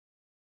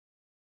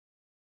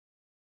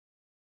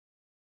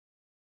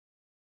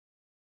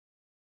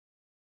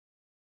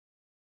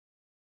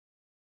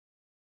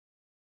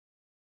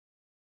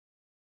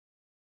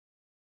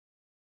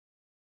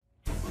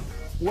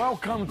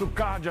Welcome to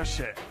Cardio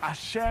Axé.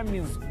 Axé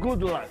means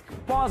good luck,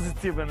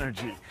 positive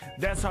energy.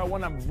 That's what I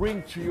want to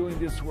bring to you in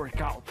this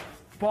workout.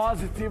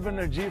 Positive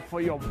energy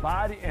for your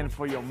body and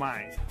for your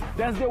mind.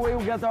 That's the way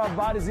we get our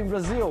bodies in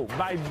Brazil,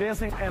 by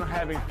dancing and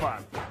having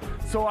fun.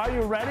 So are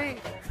you ready?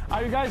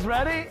 Are you guys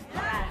ready?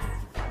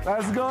 Yes!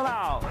 Let's go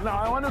now. Now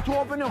I want you to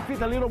open your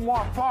feet a little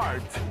more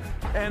apart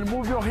and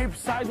move your hips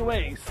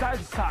sideways, side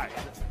to side.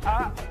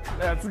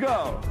 Let's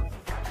go.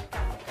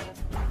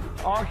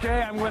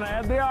 Okay, I'm gonna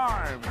add the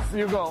arms.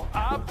 You go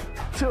up,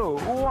 two,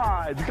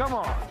 wide, come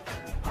on.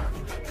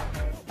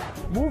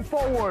 Move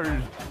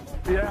forward.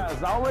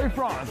 Yes, all the way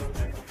front.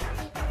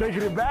 Take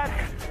it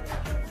back.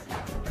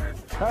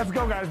 Let's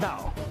go, guys,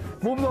 now.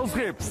 Move those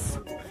hips.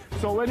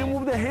 So when you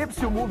move the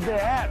hips, you move the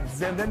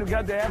abs, and then you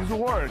get the abs to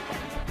work.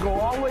 Go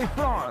all the way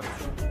front.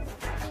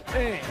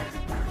 In.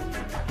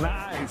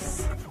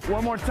 Nice.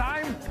 One more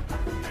time.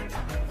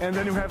 And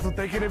then you have to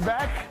take it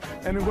back.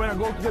 And we're gonna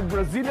go to the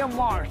Brazilian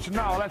march.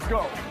 Now, let's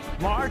go.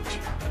 March.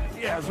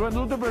 Yes, when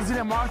you do the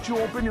Brazilian march, you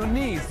open your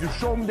knees. You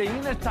show them the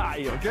inner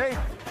thigh, okay?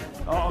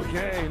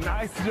 Okay,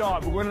 nice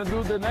job. We're gonna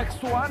do the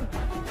next one.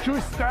 2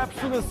 steps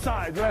to the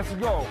side. Let's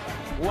go.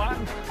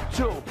 1,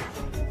 2.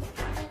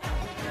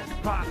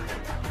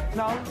 5.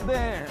 Now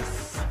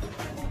dance.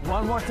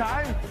 One more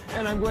time,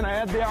 and I'm gonna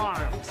add the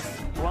arms.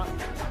 1,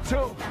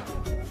 2.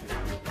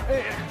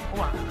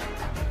 1.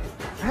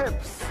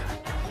 Hips.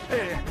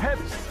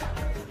 Hips.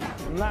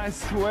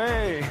 Nice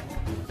way.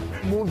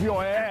 Move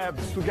your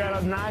abs to get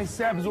a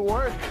nice abs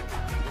work.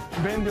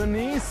 Bend your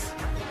knees.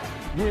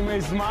 Give me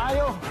a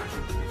smile.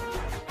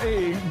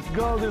 Hey,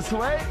 go this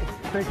way.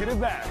 Take it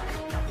back.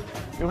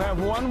 You have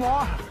one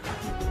more.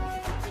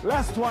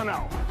 Last one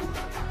now.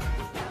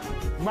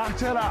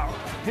 March it out.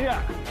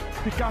 Here.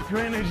 Pick up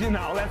your energy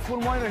now. Let's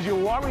put more energy.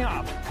 Warming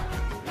up.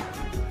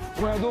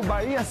 We're gonna do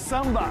Bahia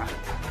Samba.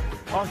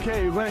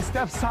 Okay, you're gonna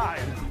step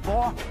side.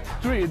 4,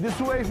 3. This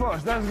way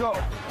first. Let's go.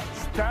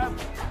 Step,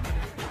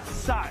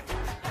 side,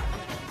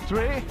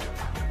 3,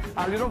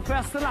 a little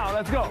faster now,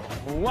 let's go,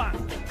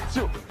 1,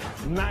 2,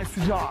 nice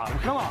job,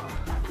 come on,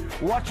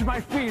 watch my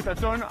feet, I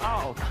turn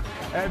out,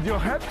 add your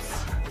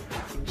hips,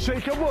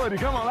 shake your booty,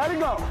 come on, let it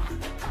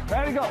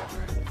go,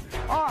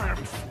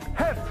 arms,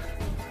 hip,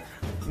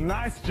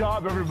 nice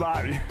job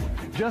everybody,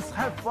 just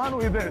have fun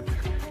with it,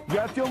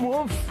 get your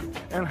moves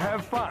and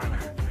have fun,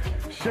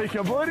 shake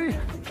your booty,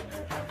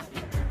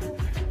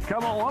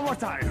 come on, one more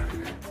time.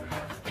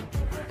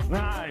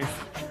 Nice.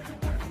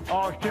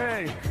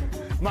 Okay.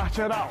 March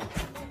it out.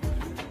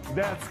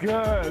 That's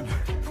good.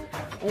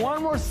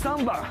 One more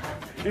samba.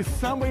 It's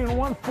samba in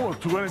one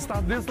foot. We're going to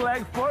start this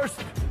leg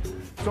first.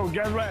 So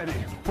get ready.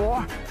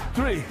 4,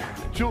 3,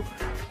 2,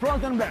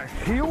 front and back.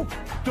 Heel,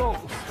 toes,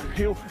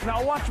 heel.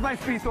 Now watch my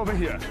feet over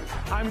here.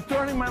 I'm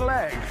turning my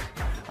leg.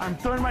 I'm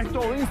turning my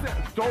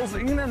toes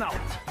in and out.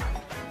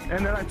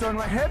 And then I turn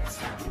my hips.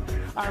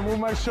 I move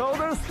my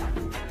shoulders.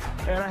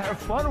 And I have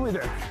fun with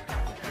it.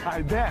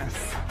 I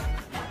dance.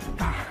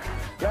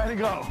 Let it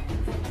go.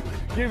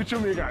 Give it to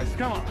me, guys.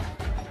 Come on.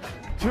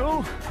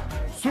 2,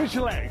 switch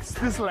legs.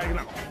 This leg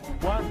now.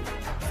 1,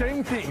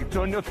 same thing.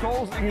 Turn your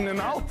toes in and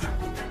out.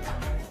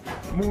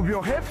 Move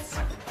your hips.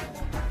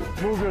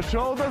 Move your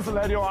shoulders.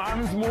 Let your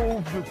arms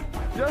move.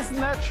 Just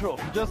natural.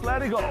 Just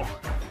let it go.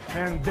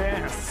 And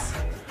dance.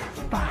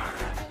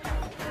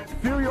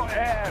 Feel your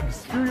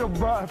abs. Feel your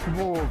butt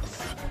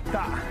moves.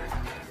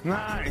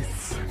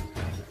 Nice.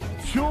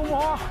 2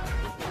 more.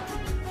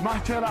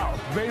 March it out.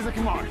 Basic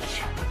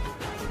march.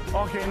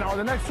 Okay, now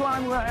the next one,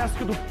 I'm gonna ask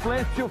you to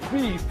plant your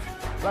feet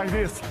like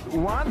this.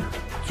 1,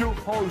 2,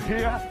 hold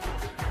here.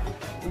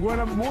 We're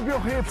gonna move your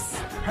hips,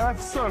 half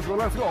circle,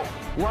 let's go.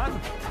 1,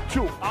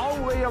 2, all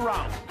the way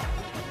around.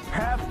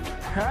 Half,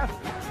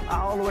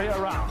 all the way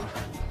around.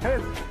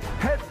 Hit,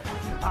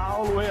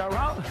 all the way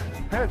around.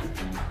 Hit,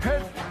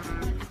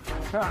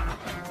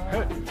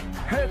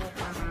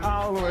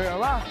 all the way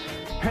around.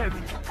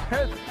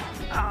 Hit,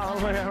 all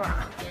the way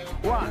around.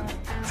 1,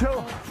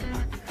 2,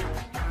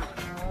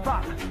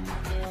 5.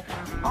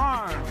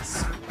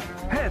 Arms,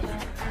 hit,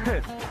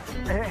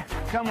 hey,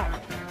 come on,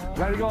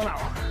 let it go now.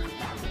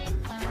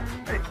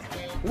 Hey,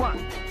 1,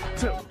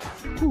 2,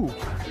 ooh.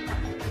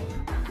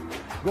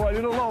 Go a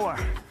little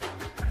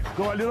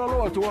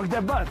lower to work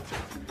the butt.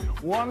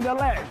 Warm the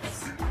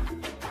legs.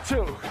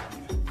 2,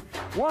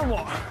 1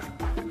 more.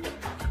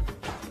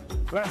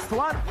 Last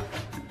one.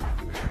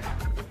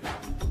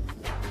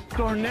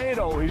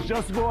 Tornado is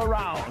just go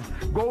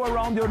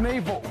around your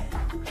navel.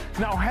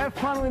 Now have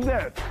fun with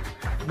that.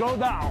 Go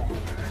down.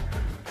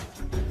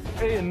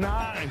 Hey,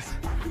 nice.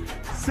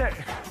 Set.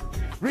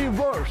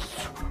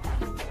 Reverse.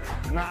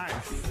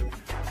 Nice.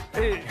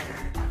 Hey,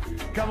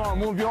 come on,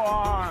 move your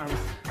arms.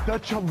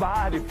 Touch your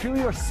body. Feel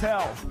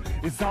yourself.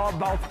 It's all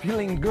about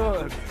feeling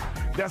good.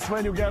 That's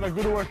when you get a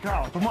good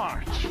workout.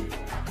 March.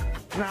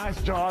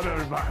 Nice job,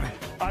 everybody.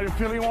 Are you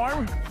feeling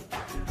warm?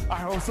 I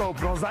hope so,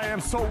 because I am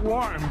so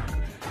warm.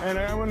 And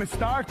I'm gonna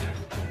start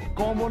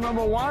combo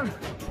number 1.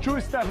 2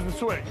 steps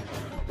this way.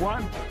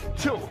 1,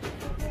 2.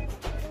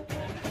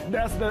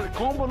 That's the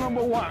combo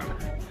number 1.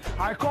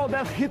 I call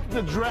that hit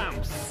the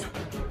drums,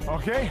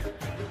 okay?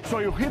 So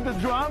you hit the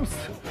drums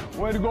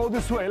when you go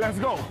this way. Let's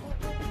go.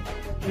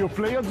 You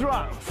play your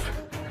drums.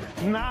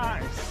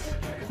 Nice.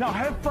 Now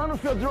have fun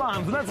with your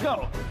drums. Let's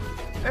go.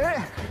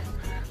 Eh?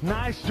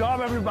 Nice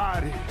job,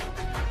 everybody.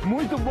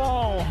 Muito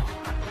bom.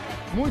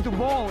 Muito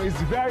bom is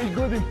very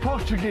good in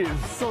Portuguese.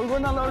 So we're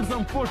gonna learn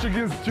some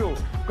Portuguese too,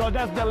 because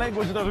that's the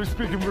language that we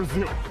speak in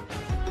Brazil.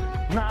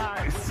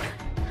 Nice.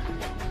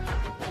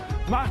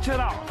 March it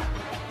out.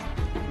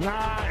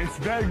 Nice,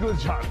 very good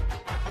job.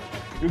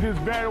 You did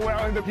very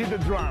well in the hit the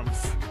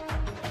drums.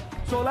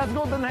 So let's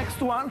go, the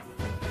next one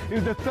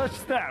is the touch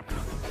step.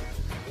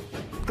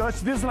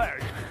 Touch this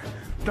leg.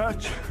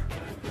 Touch,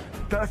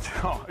 touch,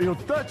 oh, you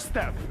touch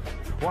step.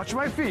 Watch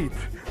my feet.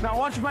 Now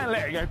watch my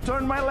leg. I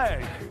turn my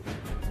leg.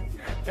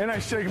 And I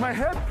shake my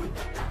hip.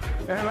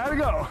 And let it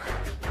go.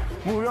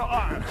 Move your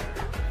arm.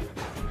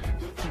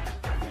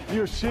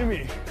 You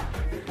shimmy.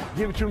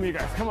 Give it to me,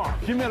 guys. Come on,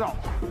 give me it all.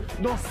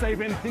 Don't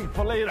save anything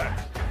for later.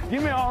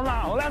 Give me all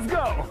now. Let's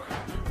go.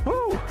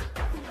 Woo.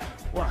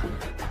 1.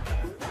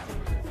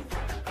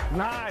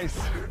 Nice.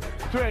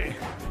 3.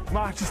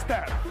 March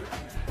step.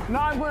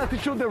 Now I'm gonna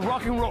teach you the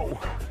rock and roll.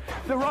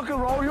 The rock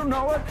and roll, you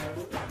know it.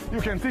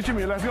 You can teach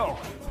me. Let's go.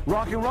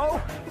 Rock and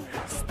roll.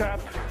 Step,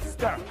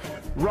 step.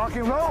 Rock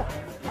and roll.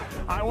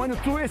 I want you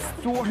to twist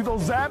to work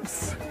those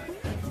abs.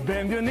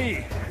 Bend your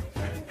knee.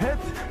 Hit,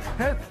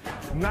 hit.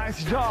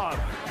 Nice job.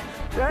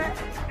 Eh,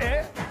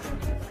 eh.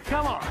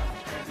 Come on.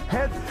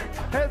 Hit,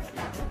 hit.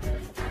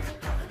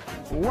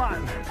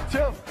 1,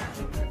 2,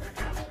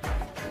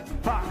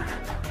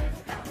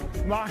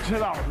 5. March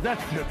it out.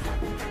 That's it.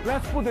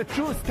 Let's put the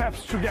 2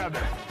 steps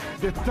together.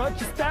 The touch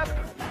step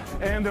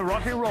and the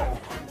rock and roll.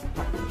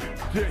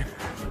 3,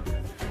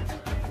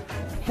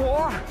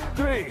 4,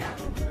 3.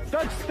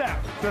 Touch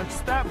step, touch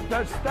step,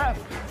 touch step.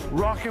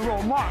 Rock and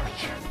roll.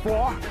 March.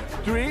 4,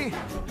 3.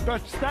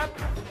 Touch step,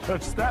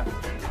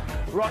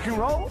 rock and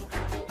roll.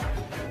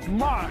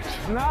 March.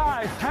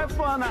 Nice. Have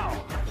fun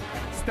now.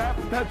 Step,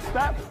 touch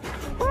step.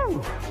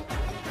 Woo.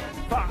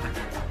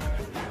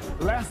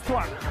 5. Last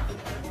one.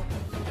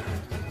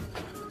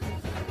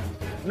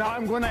 Now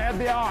I'm gonna add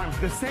the arms,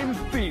 the same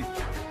feet.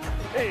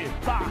 Hey,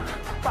 pa,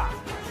 pa,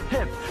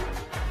 hit.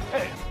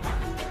 Hey,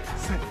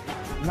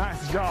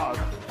 nice job.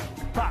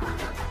 Pa,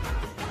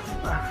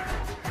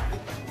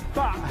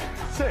 pa,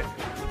 6,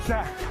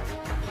 7,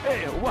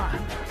 8, 1.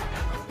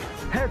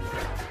 Hit.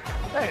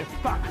 Hey,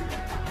 pa.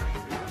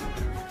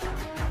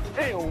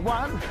 Hey,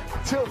 1,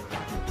 2.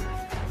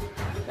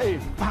 Hey,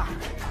 5,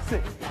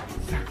 6,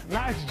 7.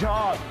 Nice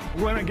job.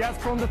 We're gonna get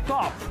from the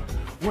top.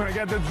 We're gonna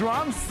get the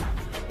drums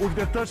with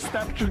the touch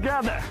step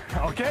together,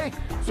 okay?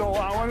 So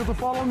I want you to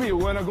follow me.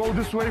 We're gonna go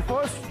this way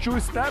first, 2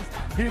 steps,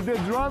 hit the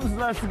drums,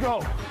 let's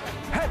go.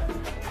 Hey,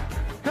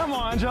 come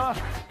on, Angela.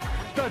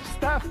 Touch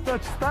step,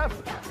 touch step.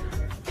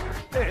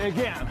 Hey,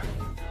 again.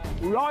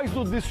 We always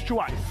do this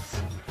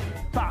twice.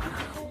 Pa,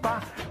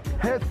 pa,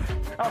 hit.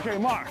 Okay,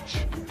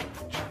 march.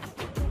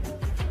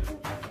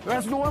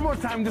 Let's do one more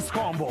time this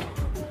combo.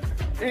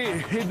 Hey,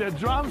 hit the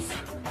drums,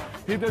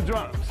 hit the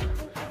drums.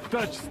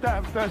 Touch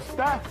step, touch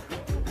step.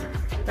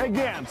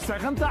 Again,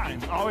 second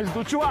time. Always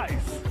do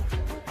twice.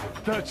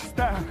 Touch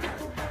step.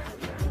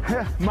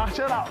 March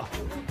it out.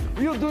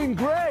 You're doing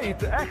great.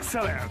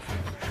 Excellent.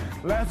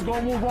 Let's go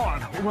move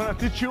on. I'm gonna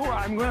teach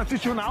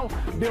you now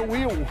the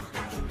wheel.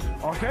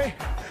 Okay?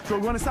 So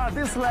we're gonna start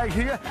this leg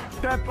here.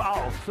 Step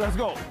out. Let's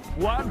go.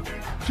 1,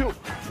 2,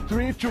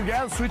 3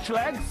 together. Switch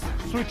legs.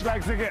 Switch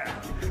legs again.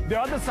 The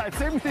other side,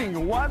 same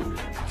thing. 1,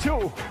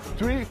 2,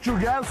 3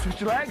 together.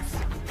 Switch legs.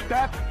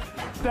 Step,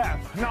 step.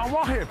 Now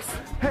more hips.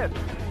 Hit,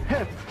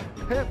 hit,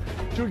 hit.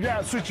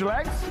 Together. Switch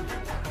legs.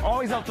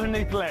 Always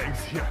alternate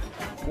legs here.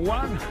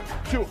 1,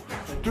 2,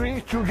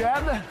 3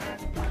 together.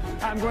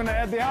 I'm gonna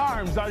add the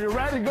arms. Are you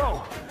ready?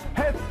 Go.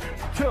 Hit,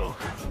 2,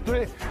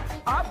 3.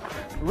 Up.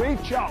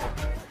 Reach out.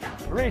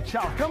 Reach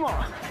out. Come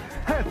on.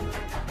 Hit,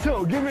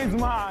 2. Give me a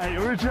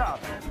smile. Reach out.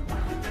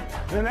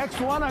 The next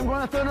one, I'm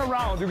gonna turn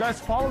around. You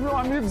guys follow me,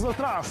 amigos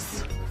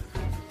atrás.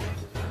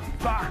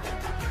 Tá.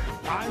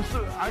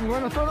 I'm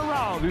gonna turn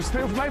around. You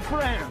stay with my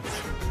friends.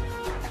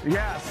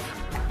 Yes.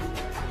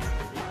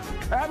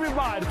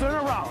 Everybody, turn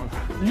around.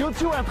 You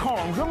two at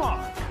home. Come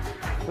on.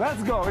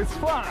 Let's go. It's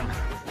fun.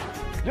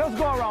 Just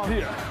go around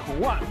here.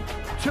 1,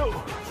 2.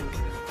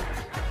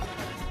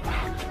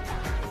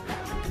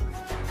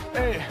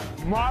 Hey,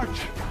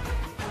 march.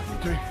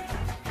 3,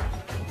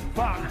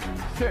 5,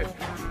 6.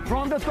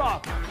 From the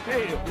top.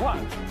 Hey,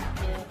 1.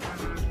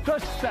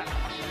 Touch step.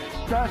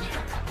 Touch.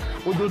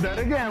 We'll do that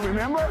again.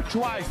 Remember?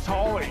 Twice,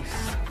 always.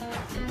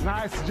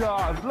 Nice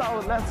job.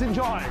 Let's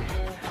enjoy.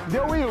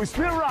 The wheel.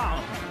 Spin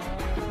around.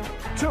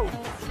 2.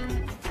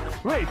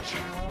 Reach.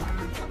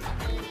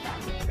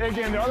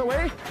 Again, the other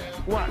way.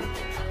 1.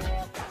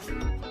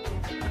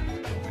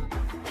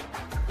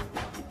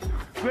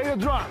 Play the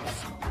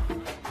drums.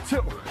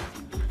 2.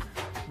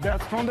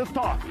 That's from the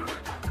top.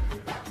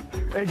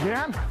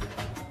 Again.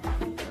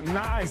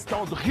 Nice.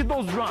 Hit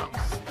those drums.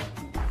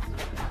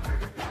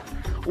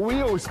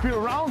 Wheel, spin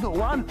around.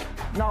 1,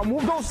 Now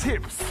move those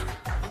hips.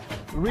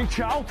 Reach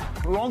out,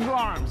 long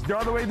arms. The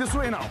other way, this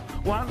way now.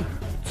 1,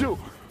 2,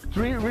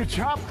 3, reach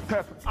up,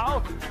 tap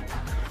out.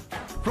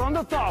 From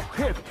the top,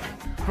 hit,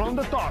 from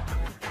the top.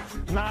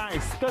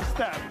 Nice, touch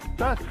step,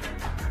 touch.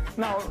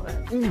 Now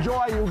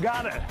enjoy, you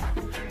got it.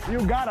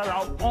 You got it,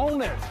 now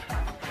own it.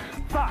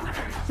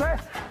 5,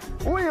 6,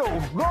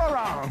 wheel, go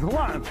around,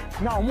 1.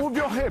 Now move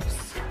your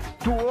hips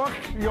to work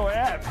your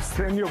abs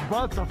and your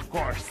butt, of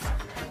course.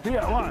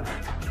 Here, 1,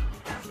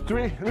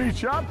 3,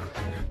 reach up,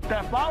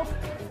 tap out,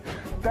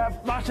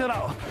 tap, march it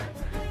out.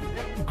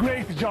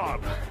 Great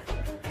job.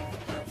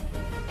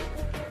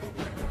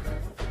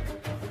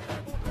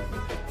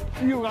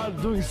 You are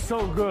doing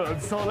so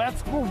good. So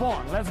let's move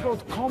on. Let's go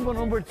to combo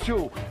number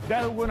 2.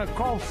 That we're gonna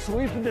call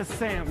sweep the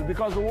sand,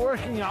 because we're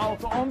working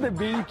out on the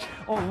beach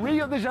on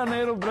Rio de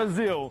Janeiro,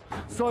 Brazil.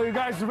 So you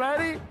guys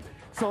ready?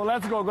 So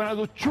let's go. We're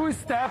gonna do 2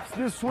 steps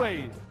this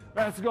way.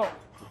 Let's go.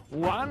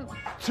 1,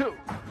 2,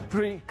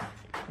 3.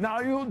 Now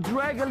you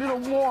drag a little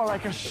more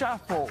like a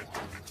shuffle.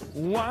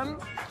 1,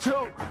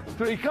 2,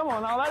 3. Come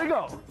on, now let it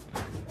go.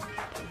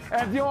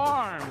 At your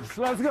arms.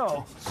 Let's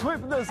go.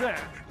 Sweep the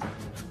sand.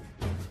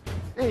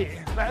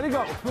 Let it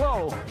go,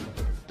 flow.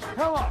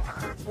 Come on.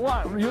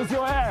 1, use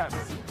your abs.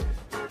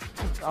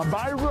 A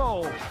by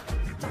roll.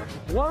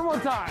 1 more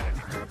time.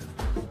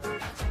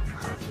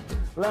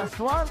 Last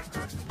one.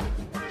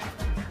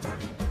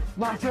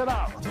 March it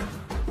out.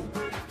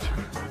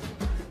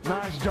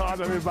 Nice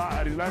job,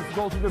 everybody. Let's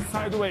go to the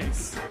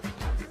sideways.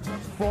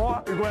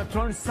 4, you're gonna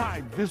turn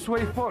side. This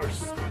way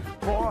first.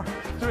 4,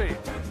 3,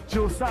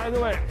 2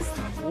 sideways.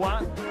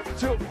 1,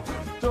 2,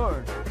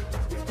 turn.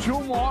 2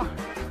 more.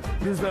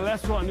 This is the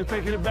last one. You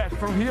take it back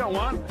from here.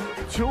 1,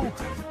 2,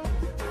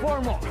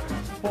 4 more.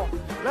 4.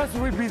 Let's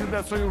repeat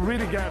that so you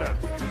really get it.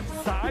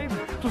 Side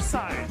to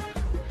side.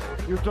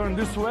 You turn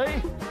this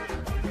way.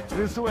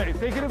 This way.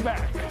 Take it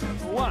back.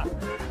 1,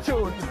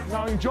 2.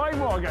 Now enjoy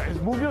more, guys.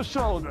 Move your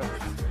shoulders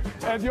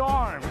and your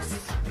arms.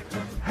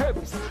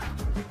 Hips.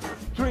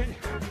 3,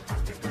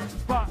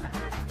 5.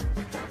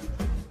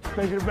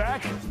 Take it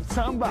back.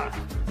 Samba.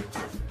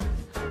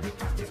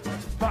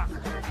 5.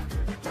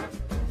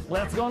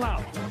 Let's go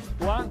now.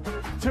 1,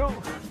 2,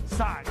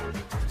 side.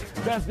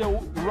 That's the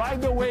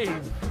ride the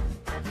wave.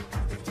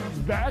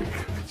 Back,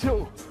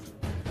 2.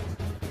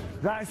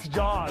 Nice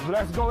job.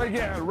 Let's go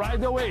again.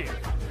 Ride the wave.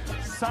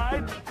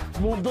 Side.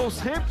 Move those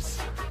hips.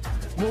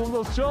 Move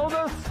those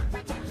shoulders.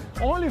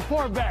 Only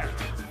 4 back.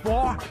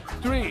 4,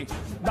 3.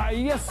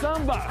 Bahia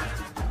Samba.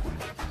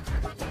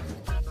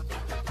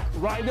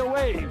 Ride the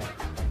wave.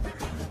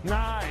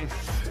 Nice.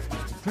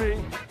 3.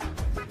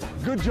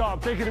 Good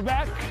job. Take it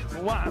back.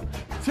 1,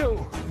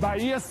 2.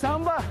 Bahia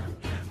Samba.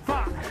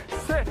 5,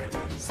 6,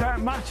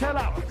 7. March it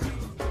out.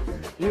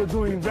 You're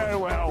doing very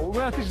well. We're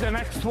gonna teach the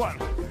next one.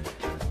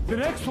 The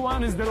next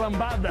one is the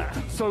lambada.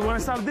 So we're gonna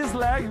start this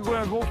leg.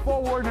 We're gonna go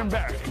forward and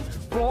back.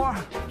 4,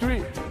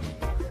 3.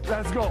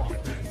 Let's go.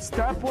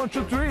 Step 1,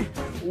 2, 3.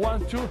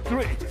 1, 2,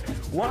 3.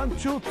 1,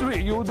 2,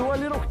 3. You do a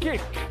little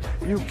kick.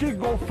 You kick,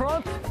 go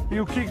front.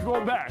 You kick,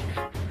 go back.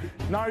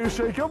 Now you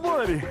shake your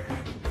booty.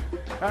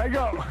 There you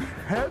go.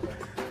 Head.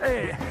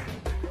 Hey.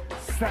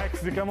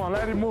 Sexy. Come on,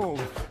 let it move.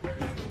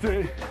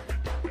 3.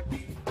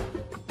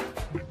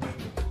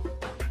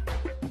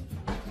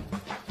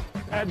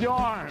 At your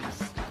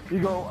arms. You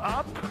go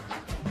up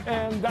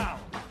and down.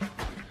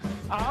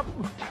 Up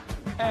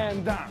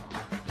and down.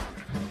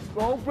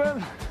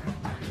 Open.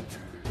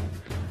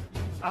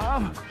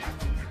 Up.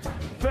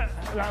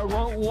 Now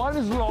 1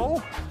 is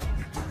low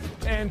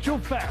and 2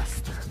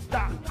 fast.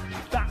 Da,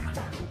 da.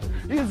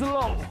 Is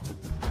low.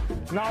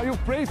 Now you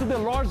pray to the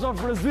Lords of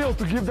Brazil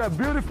to give that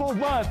beautiful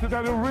butt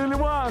that you really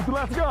want.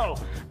 Let's go.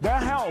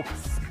 That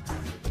helps.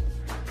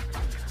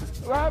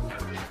 Up,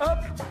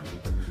 up.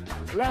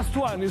 Last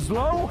one is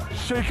low.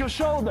 Shake your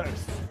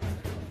shoulders.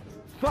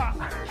 5,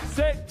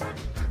 6.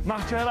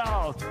 March it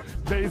out.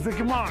 Basic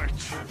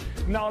march.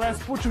 Now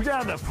let's put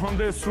together from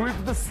the sweep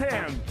the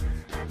sand.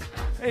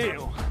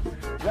 Ew.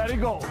 Let it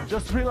go.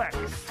 Just relax.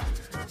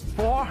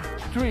 4,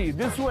 3.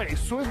 This way.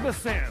 Sweep the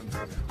sand.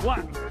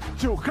 1,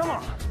 2. Come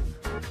on.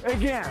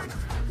 Again.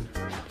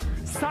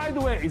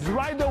 Sideways.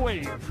 Ride the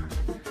wave.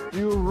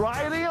 You're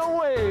riding a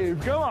wave.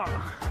 Come on.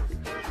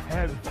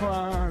 Have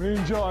fun.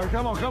 Enjoy.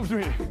 Come on. Come to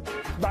me.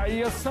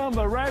 Bahia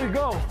Samba. Ready?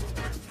 Go.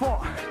 4.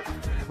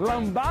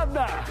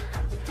 Lambada.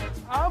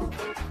 Up.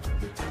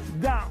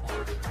 Down.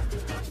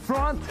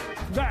 Front.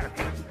 Back.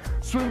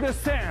 Sweep the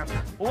sand.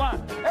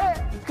 1.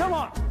 Hey. Come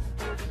on.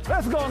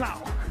 Let's go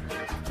now.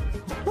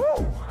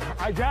 Woo.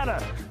 I got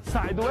it.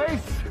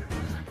 Sideways.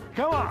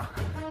 Come on.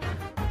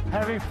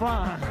 Having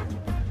fun.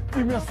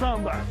 Give me a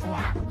samba.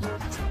 1,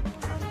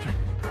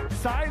 2, 3.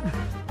 Side.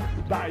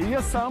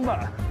 Bahia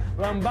Samba.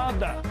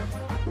 Lambada.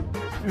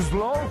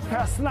 Slow.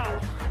 Fast now.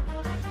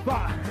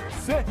 5,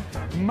 6.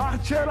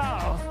 March it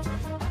out.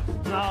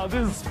 Now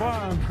this is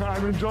fun.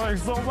 I'm enjoying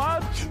so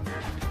much.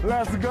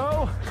 Let's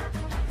go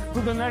to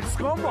the next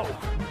combo.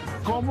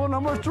 Combo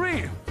number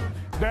 3.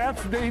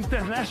 That's the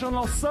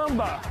international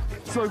samba.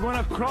 So you're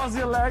gonna cross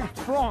your leg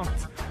front.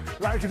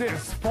 like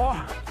this.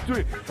 4,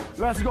 3.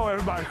 Let's go,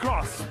 everybody.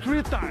 Cross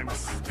 3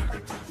 times.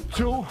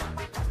 2,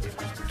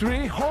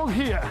 3. Hold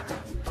here.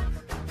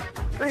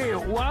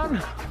 1.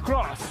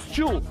 Cross.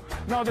 2.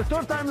 Now the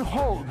third time you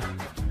hold.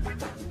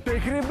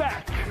 Taking it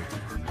back.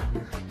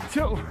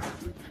 2,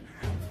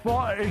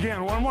 4.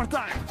 Again, one more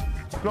time.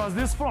 Cross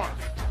this front.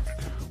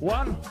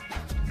 1,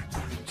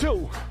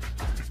 2,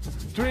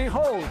 3.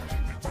 Hold.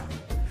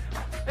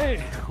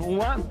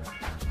 1.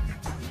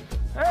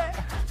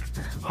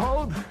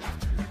 Hold.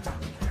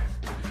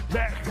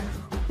 Back.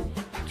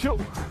 2.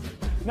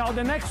 Now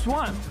the next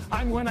one,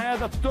 I'm gonna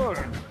add a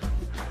turn.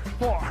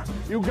 4.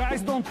 You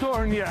guys don't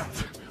turn yet.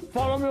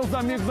 Follow meus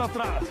amigos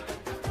atrás.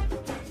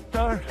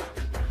 Turn.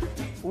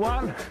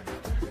 1.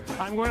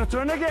 I'm gonna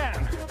turn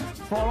again.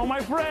 Follow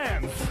my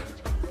friends.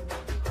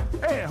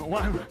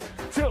 1,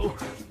 2,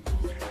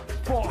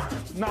 4.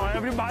 Now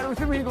everybody with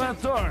me gonna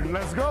turn.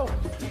 Let's go.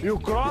 You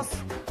cross.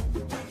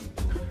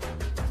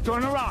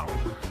 Turn around.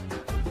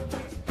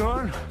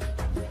 Turn.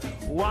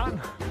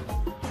 1,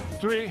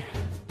 3,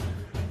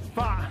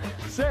 5,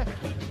 6.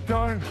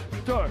 Turn,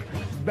 turn.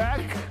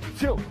 Back.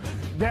 2.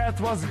 That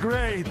was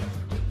great.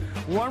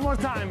 One more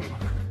time.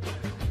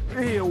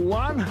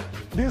 1.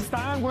 This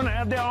time I'm gonna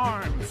add the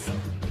arms.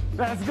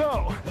 Let's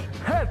go.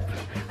 Head,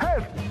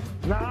 head.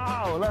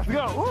 Now let's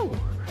go. Woo.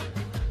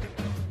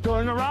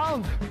 Turn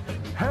around.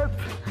 Head.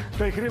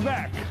 Taking it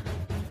back.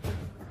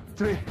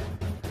 3,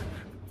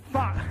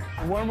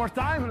 5. One more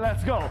time.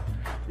 Let's go.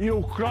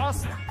 You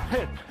cross,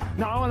 hit.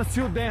 Now I want to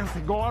see you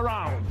dancing. Go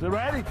around.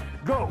 Ready?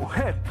 Go.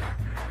 Hit.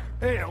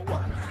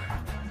 1.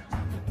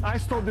 I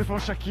stole this from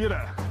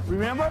Shakira.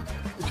 Remember?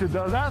 She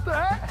does that.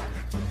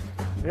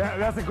 Yeah,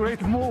 that's a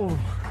great move.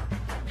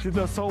 She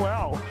does so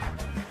well.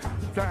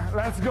 So,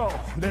 let's go.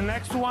 The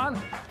next one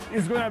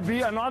is going to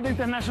be another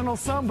international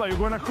samba. You're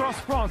going to cross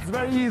front. It's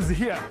very easy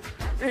here.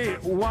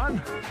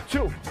 1,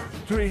 2,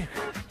 3.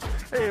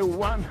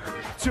 1,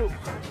 2,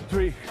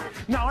 3.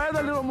 Now add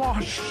a little more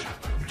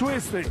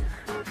twisting.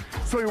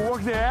 So you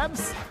work the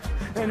abs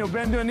and you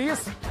bend your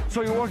knees.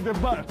 So you work the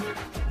butt.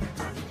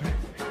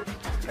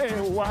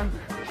 1.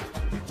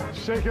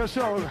 Shake your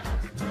shoulder.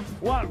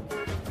 1.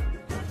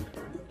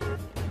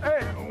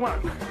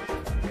 1.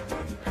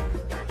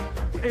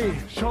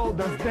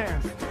 Shoulders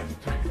dance.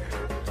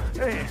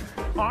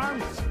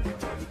 Arms.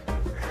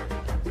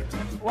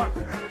 1.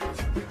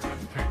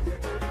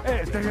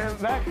 Take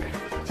it back.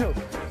 2.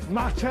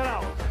 March it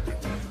out.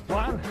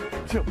 1,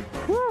 2.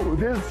 Woo,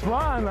 this is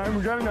fun.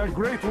 I'm getting a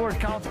great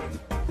workout.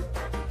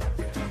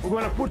 We're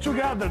gonna put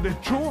together the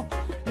 2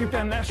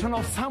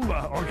 international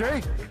samba,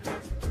 okay?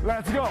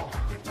 Let's go.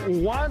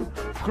 1,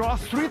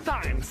 cross 3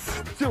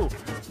 times. 2,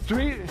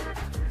 3,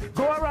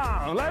 go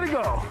around. Let it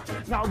go.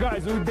 Now,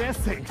 guys, we're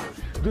dancing.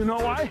 Do you know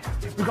why?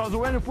 Because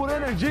when you put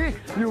energy,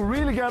 you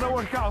really gotta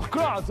work out.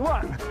 Cross.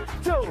 1,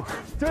 2,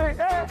 3.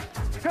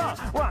 Come on.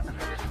 1,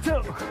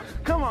 2.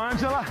 Come on,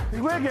 Angela.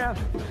 Go again.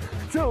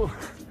 2.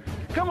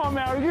 Come on,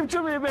 Mary. Give it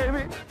to me,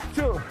 baby.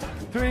 2,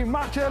 3.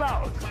 March it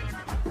out.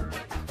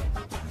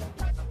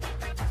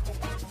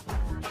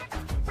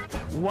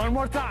 One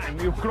more time.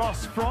 You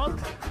cross front.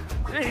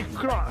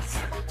 Cross.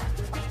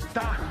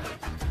 Ta.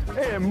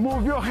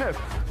 Move your hip.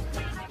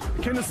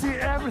 Can you see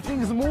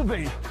everything is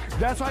moving?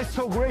 That's why it's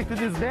so great in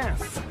this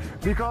dance.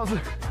 Because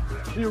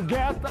you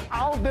get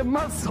all the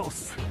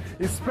muscles,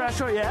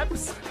 especially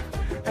abs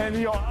and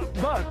your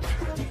butt.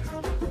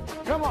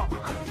 Come on.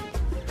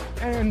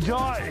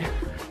 Enjoy.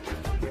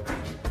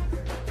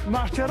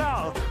 March it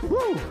out.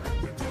 Woo.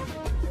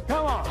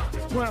 Come on.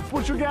 We're gonna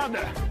put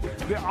together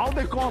all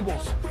the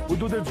combos. We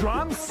do the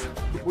drums,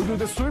 we do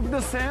the sweep the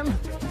sand,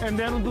 and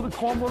then we do the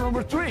combo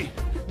number 3.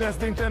 That's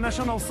the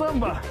international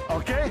samba,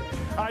 okay?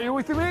 Are you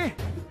with me?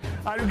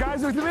 Are you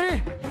guys with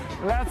me?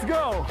 Let's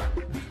go.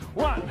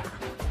 1.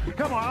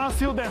 Come on, I'll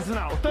see you dance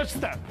now. Touch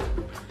step.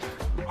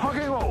 Rock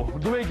and roll.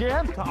 Do it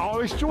again.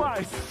 Always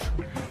twice.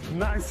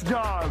 Nice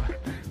job.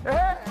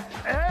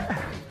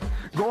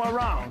 Go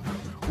around.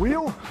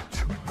 Wheel.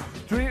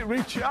 3.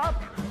 Reach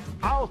up.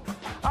 Out.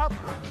 Up.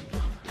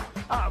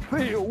 Up.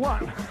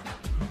 1,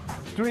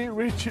 3.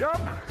 Reach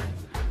up.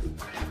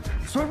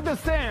 Sweep the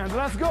sand.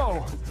 Let's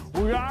go.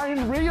 We are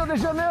in Rio de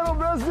Janeiro,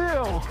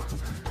 Brazil.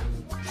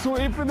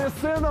 Sweeping the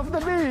sand of the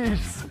beach.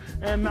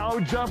 And now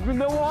jump in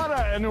the water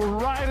and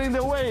riding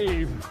the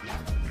wave.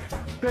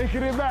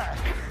 Taking it back.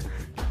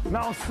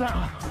 Now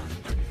sound.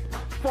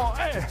 4.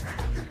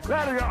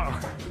 Let it go.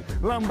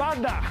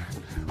 Lambada.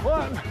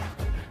 1,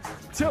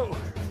 2.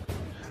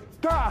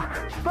 Ta.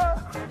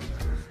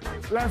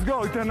 Let's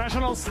go.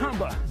 International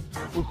samba.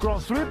 We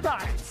cross 3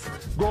 times.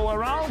 Go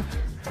around.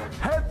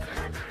 Head.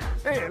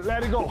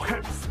 Let it go.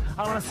 Hips.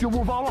 I want to see you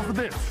move all of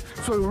this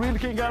so you really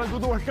can get a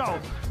good workout.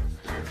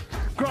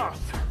 Cross.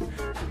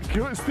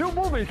 Still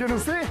moving, can you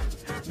see?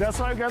 That's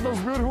why I get those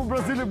beautiful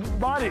Brazilian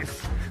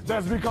bodies.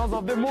 That's because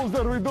of the moves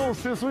that we do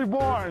since we're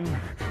born.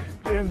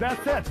 And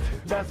that's it.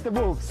 That's the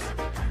moves.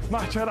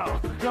 March it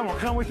out. Come on,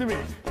 come with me.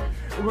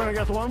 We're gonna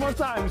get one more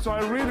time, so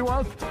I really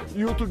want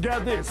you to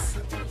get this.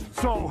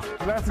 So,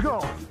 let's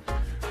go.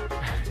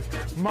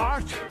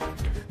 March.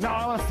 Now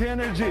I want to see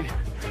energy.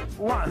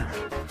 1.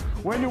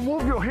 When you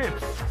move your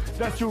hips,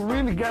 that you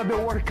really get the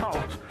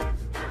workout.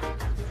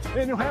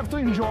 And you have to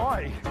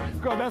enjoy,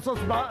 because that's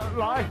what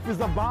life is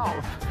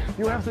about.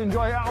 You have to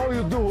enjoy all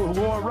you do.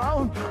 Go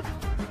around.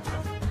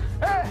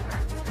 Hey,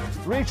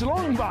 reach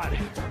long body.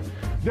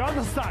 The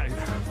other side.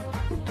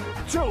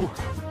 2.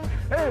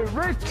 Hey,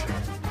 reach.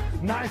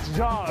 Nice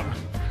job.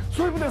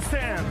 Sweep the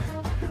sand.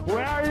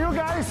 Where are you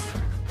guys?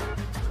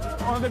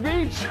 On the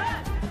beach?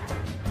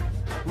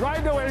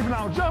 Ride the wave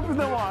now. Jump in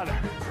the water.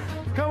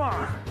 Come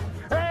on.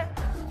 Hey.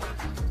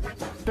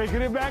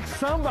 Taking it back,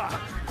 samba.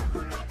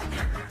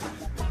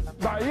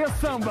 Bahia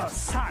samba,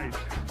 side.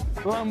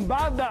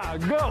 Lambada,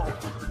 go.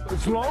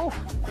 Slow.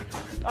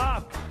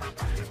 Up.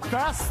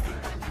 Fast.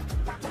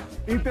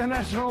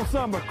 International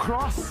samba.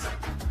 Cross.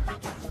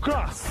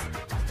 Cross.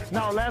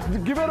 Now let's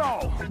give it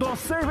all. Don't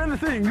save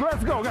anything.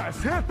 Let's go,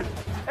 guys. Hit.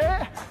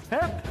 Eh,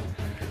 hit.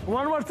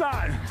 One more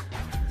time.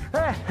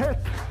 Eh, hit.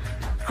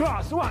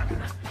 Cross. 1,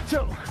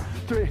 2,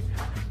 3.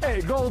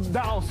 Hey, go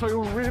down so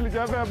you really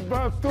get that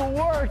butt to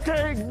work.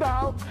 Hey,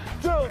 down.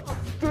 2,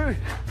 3.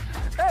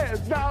 Hey,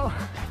 down.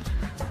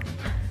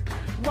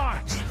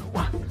 March.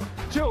 1,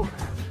 2.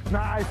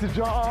 Nice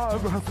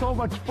job. So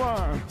much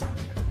fun.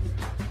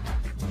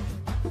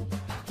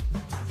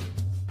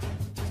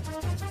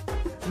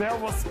 That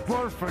was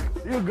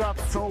perfect. You got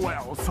so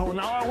well. So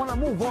now I want to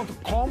move on to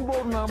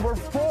combo number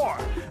 4.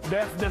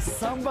 That's the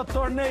Samba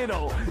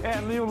Tornado.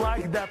 And you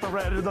like that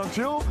already, don't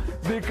you?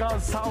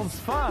 Because it sounds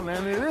fun,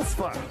 and it is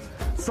fun.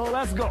 So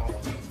let's go.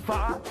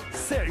 5,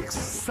 6.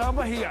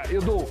 Samba here. You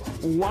do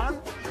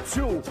 1,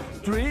 2,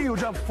 3. You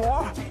jump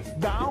 4.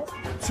 Down.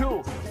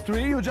 2,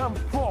 3. You jump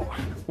 4.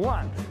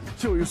 1,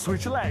 2. You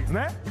switch legs,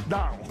 né?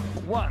 Down.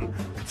 1,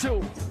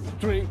 2,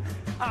 3.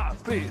 Up.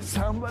 3.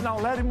 Samba. Now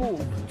let it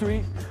move.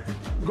 3.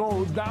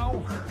 Go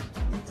down,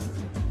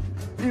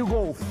 you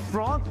go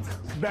front,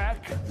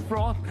 back,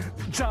 front,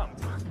 jump,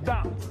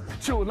 down,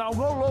 2. Now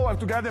go lower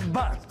together,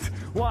 but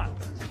 1,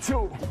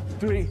 2,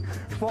 3,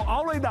 4,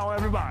 all the way down,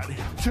 everybody.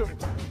 2,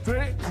 3,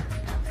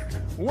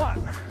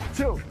 1,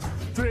 2,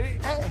 3,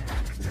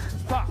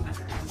 5,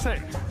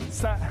 6,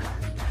 7.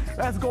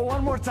 Let's go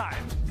one more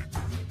time.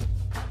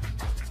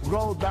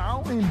 Go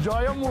down,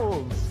 enjoy your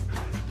moves.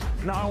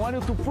 Now I want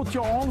you to put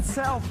your own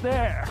self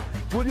there.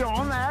 Put your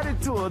own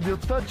attitude, you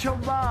touch your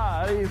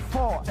body.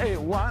 4, 8,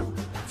 1,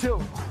 2,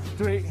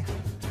 3,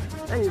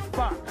 8,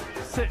 5,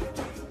 6.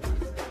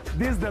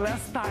 This is the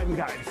last time,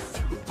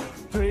 guys.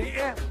 3,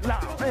 and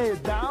down,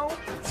 8, down,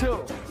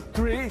 2,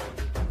 3.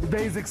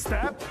 Basic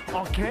step,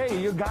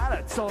 okay, you got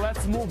it. So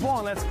let's move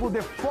on, let's put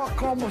the 4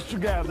 combos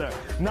together.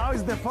 Now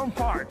is the fun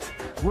part,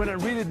 when I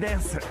really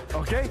dance it,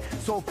 okay?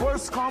 So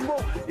first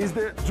combo is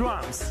the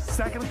drums.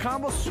 Second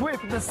combo, sweep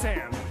the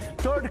sand.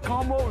 Third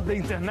combo, the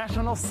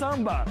international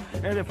samba.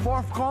 And the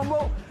 4th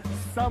combo,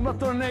 Samba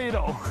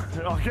Tornado,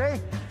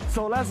 okay?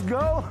 So let's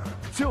go.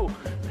 2,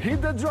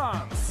 hit the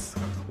drums.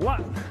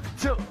 1,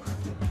 2,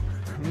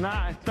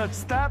 nice, touch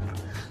step,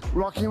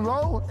 rock and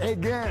roll,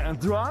 again,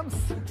 drums,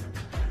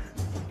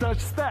 touch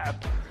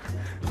step,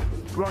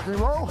 rock and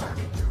roll,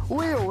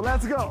 wheel,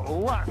 let's go.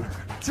 1,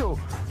 2,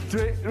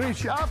 3,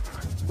 reach up,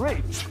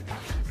 reach,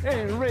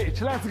 and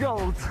reach, let's go.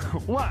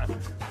 1,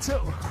 2,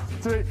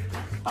 3,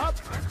 up,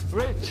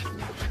 reach,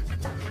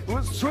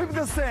 sweep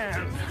the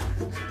sand.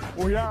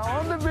 We are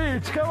on the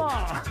beach, come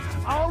on.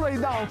 All the way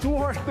down to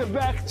work the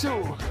back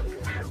too.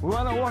 We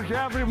wanna work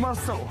every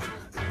muscle.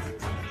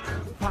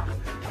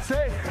 5,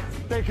 6,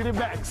 taking it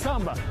back,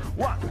 samba.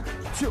 1,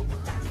 2,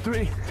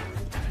 3,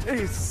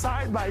 east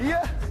side by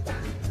ear.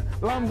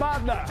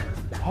 Lambada,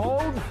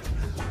 hold,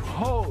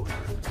 hold.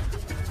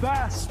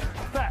 Fast,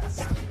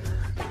 fast.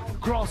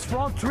 Cross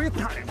front 3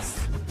 times.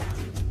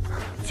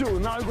 2,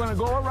 now you're gonna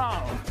go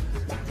around.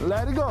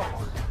 Let it go.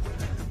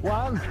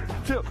 1,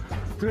 2,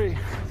 3,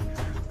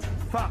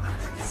 5,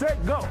 6,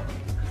 go.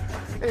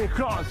 A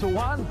cross.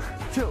 1,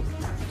 2,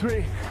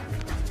 3.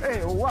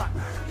 A 1,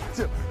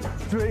 2,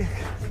 3.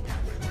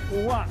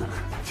 1,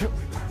 2,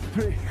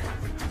 3.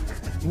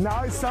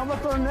 Now it's Samba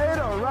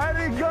Tornado.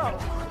 Ready, go.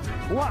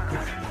 1,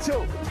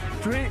 2,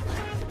 3,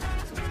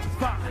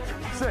 5,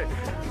 6,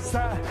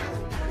 7.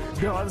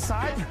 The other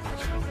side.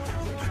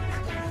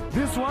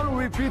 This one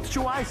we repeat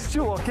twice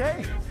too,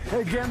 okay?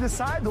 Again, the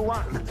side.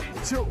 1,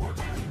 2,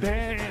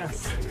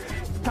 dance.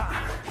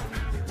 Ta,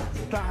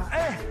 ta,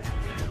 eh.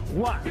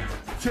 1,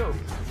 2,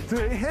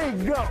 3, hey,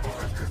 go.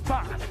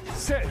 5,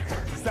 6,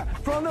 7.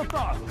 From the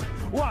top.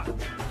 1,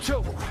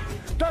 2,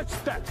 touch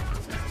step,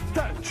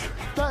 touch,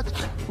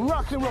 touch,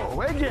 rock and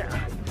roll. Again.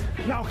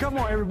 Now come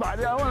on,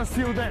 everybody. I want to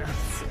see you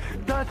dance.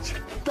 Touch,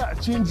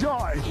 touch,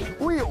 enjoy.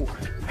 Wheel,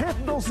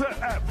 hit those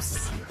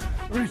abs.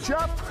 Reach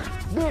up,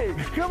 big.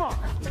 Come on.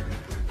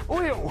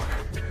 Wheel,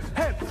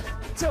 hit.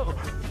 2,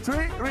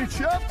 3,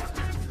 reach up.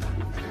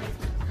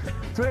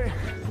 3,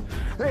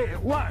 8,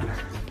 1,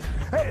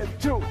 8,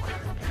 2.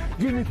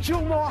 Give me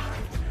 2 more.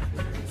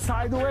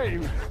 Side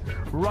wave.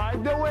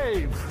 Ride the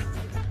wave.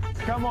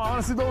 Come on, I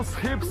want to see those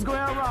hips going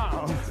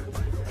around.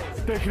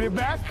 Taking it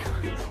back.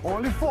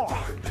 Only 4.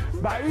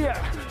 Bahia.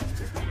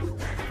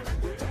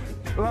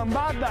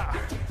 lambada.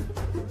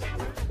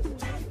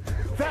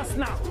 Fast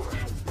now.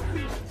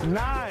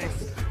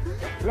 Nice.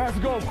 Let's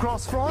go.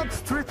 Cross front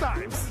 3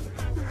 times.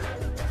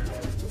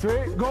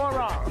 3, go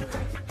around.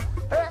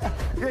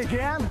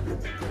 Again,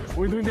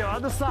 we're doing the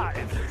other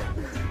side.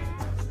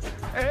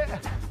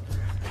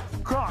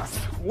 Cross.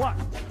 1,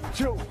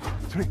 2,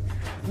 3.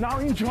 Now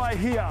enjoy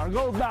here.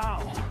 Go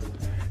down.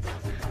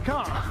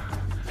 Come on.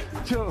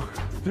 2,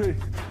 3,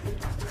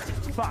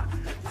 5,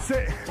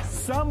 6.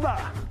 Samba.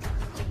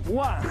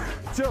 1,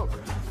 2,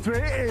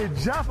 3.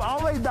 Jump all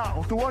the way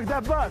down to work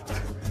that butt.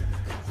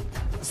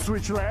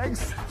 Switch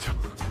legs.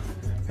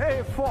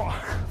 2, 4,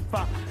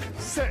 5,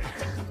 6,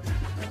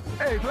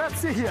 8. Let's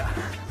see here.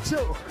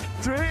 2,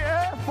 3,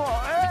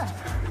 4,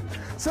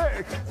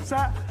 6,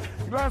 7.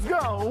 Let's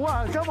go.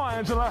 1. Come on,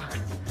 Angela.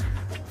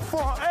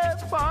 4,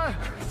 5,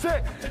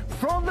 6.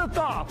 From the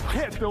top.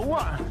 Hit the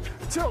 1,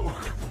 2.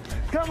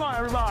 Come on,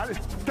 everybody.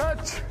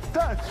 Touch,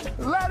 touch.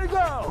 Let it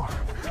go.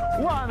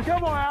 1.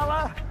 Come on,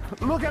 Ella.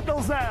 Look at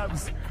those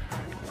abs.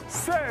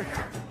 6.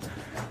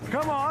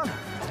 Come on.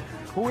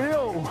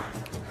 Wheel.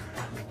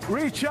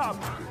 Reach up.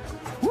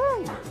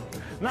 Woo!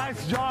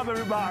 Nice job,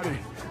 everybody.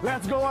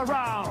 Let's go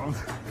around.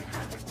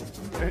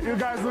 You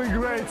guys doing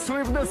great.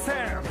 Sweep the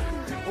sand.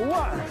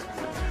 1,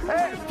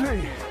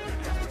 3,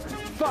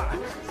 5.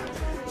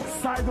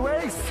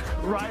 Sideways.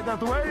 Right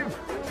that wave.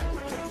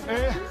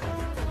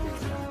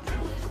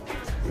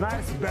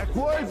 Nice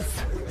backwards.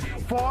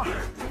 4,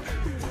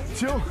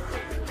 2.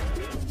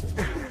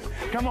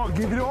 Come on,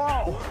 give it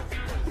all.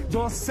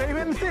 Don't save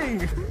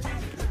anything.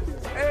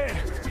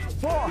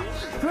 4,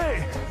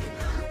 3.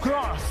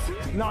 Cross.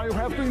 Now you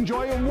have to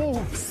enjoy your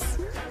moves.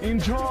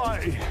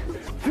 Enjoy.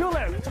 Feel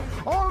it.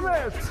 All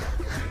of it.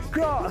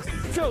 Cross.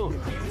 2,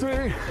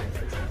 3,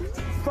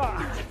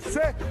 5,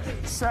 6,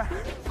 7.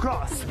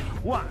 Cross.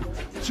 1,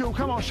 2.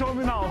 Come on, show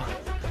me now.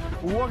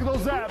 Work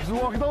those abs.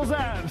 Work those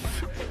abs.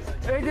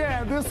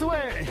 Again, this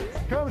way.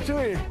 Come to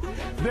me.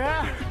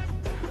 There.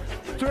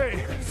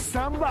 3.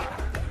 Samba.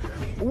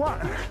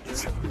 1,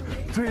 2,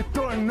 3.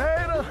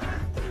 Tornado.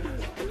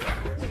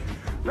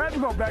 Let's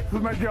go back to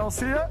my girls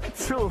here.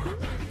 2,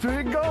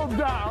 3. Go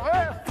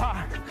down.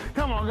 5.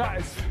 Come on,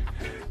 guys.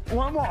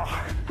 One more.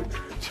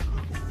 2,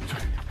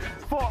 3,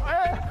 4.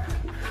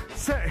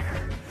 6.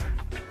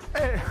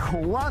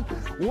 1.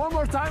 One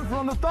more time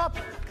from the top.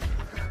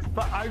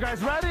 Are you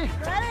guys ready?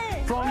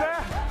 Ready. From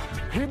there,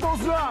 hit those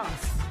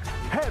drums.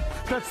 Hit,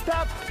 touch,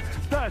 step,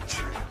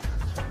 touch.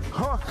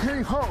 Ho,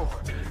 hey, ho.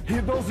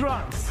 Hit those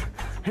drums.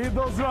 Hit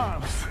those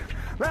drums.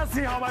 Let's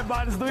see how my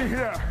body's doing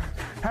here.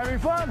 Having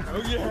fun?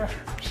 Oh yeah.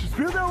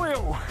 Spin the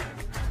wheel.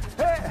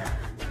 Hey.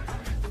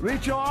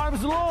 Reach your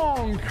arms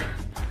long.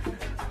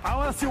 I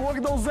want to see you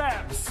work those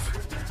abs.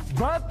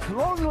 Butt,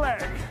 long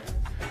leg.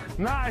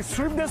 Nice.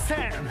 Sweep the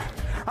sand.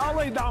 I'll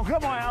lay down.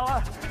 Come on,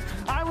 Ella.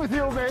 I'm with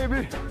you,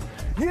 baby.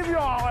 Give your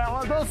all,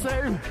 Ella. Don't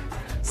save.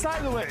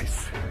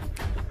 Sideways.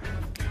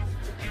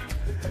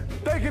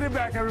 Taking it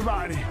back,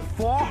 everybody.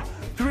 4,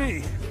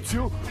 3,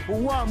 2,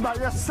 1. By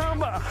the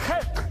samba.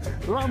 Hip.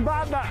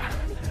 Lambada.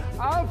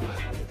 Up.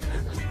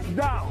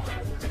 Down.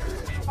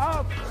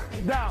 Up.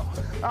 Down.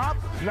 Up.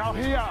 Now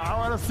here, I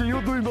want to see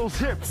you doing those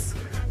hips.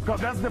 Because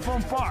that's the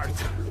fun part.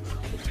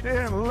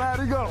 And let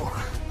it go.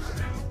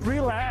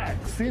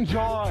 Relax.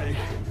 Enjoy.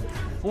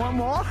 One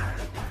more.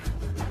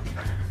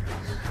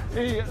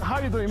 Hey, how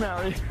you doing,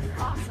 Mary?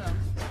 Awesome.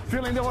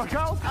 Feeling the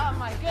workout? Oh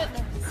my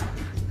goodness.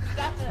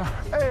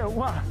 Definitely. Hey,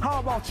 how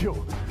about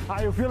you?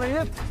 Are you feeling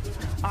it?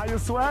 Are you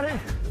sweating?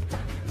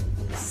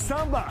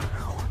 Samba.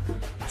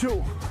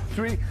 2,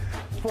 3,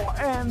 4,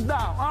 and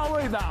down. All the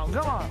way down.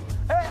 Come on.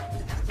 Hey,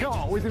 come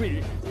on with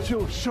me.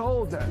 2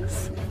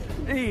 shoulders.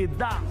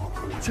 Down.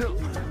 2,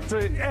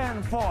 3,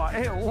 and 4.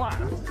 Hey,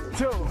 1,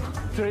 2,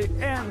 3,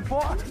 and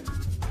 4.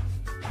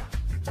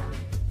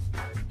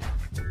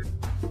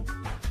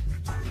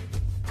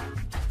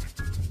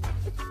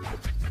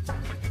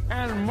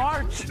 And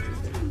March,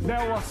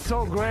 that was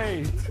so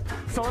great.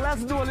 So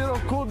let's do a little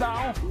cool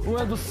down. We're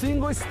gonna do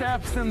single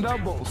steps and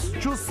doubles.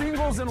 2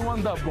 singles and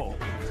 1 double.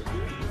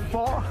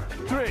 4,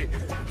 3,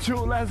 2,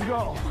 let's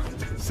go.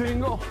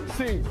 Single,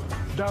 single,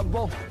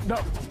 double,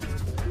 double.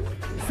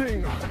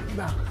 Single,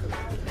 down.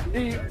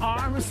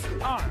 Arms,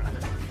 arm.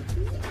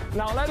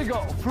 Now let it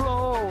go.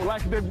 Flow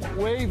like the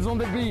waves on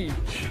the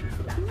beach.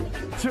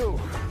 2,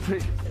 3,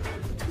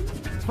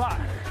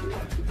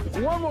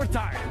 5. One more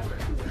time.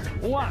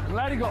 1,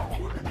 let it go.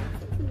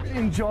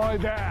 Enjoy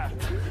that.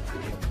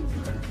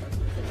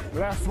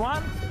 Last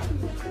one.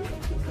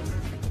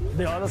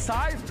 The other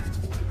side.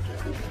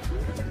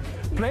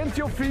 Plant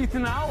your feet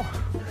now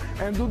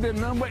and do the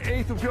number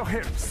 8 with your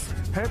hips.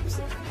 Hips,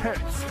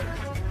 hips.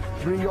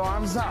 Bring your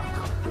arms up.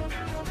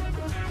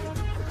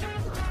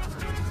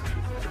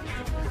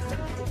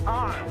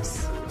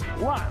 Arms.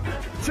 1,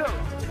 2,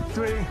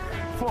 3,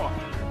 4,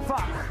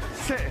 5,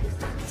 6,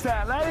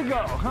 7. Let it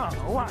go.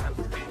 1,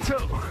 2,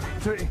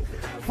 3,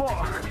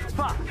 4,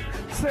 5,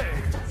 6,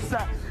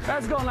 7.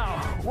 Let's go now.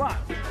 1,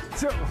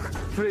 2,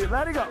 3.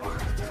 Let it go.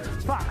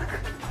 5.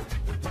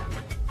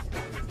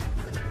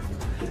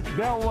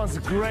 That was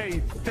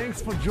great.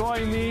 Thanks for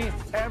joining me.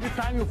 Every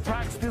time you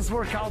practice this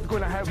workout, you're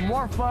gonna have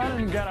more fun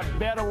and get a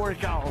better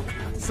workout.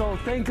 So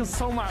thank you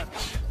so much.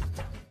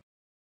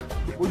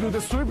 We do the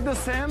sweep the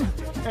sand,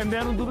 and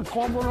then we do the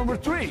combo number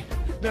 3.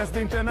 That's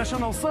the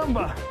international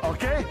samba,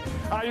 okay?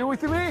 Are you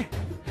with me?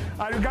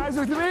 Are you guys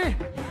with me?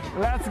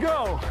 Let's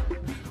go.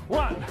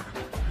 1.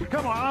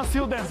 Come on, I'll see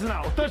you dance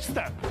now. Touch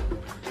step.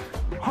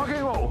 Rock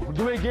and roll.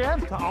 Do it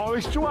again.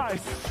 Always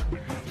twice.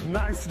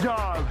 Nice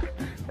job.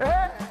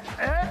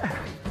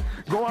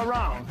 Go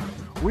around.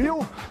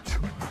 Wheel.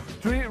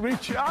 3.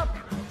 Reach up.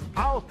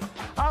 Out.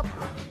 Up.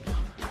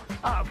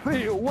 Up.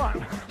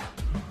 1.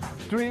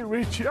 3.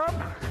 Reach up.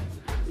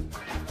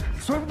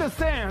 Sweep the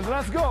sand.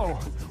 Let's go.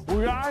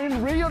 We are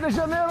in Rio de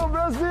Janeiro,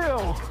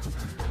 Brazil.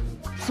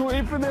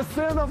 Sweep the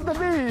sand of the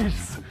beach.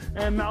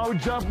 And now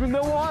jump in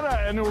the water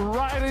and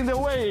ride in the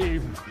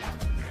wave.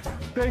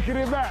 Taking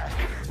it back.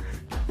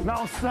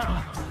 Now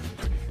some.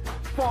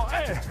 4.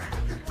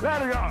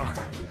 Let it go.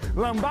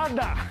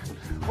 Lambada.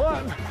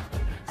 1,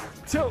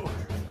 2,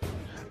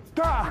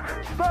 3.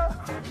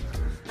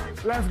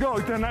 Let's go.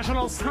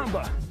 International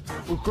samba.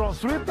 We cross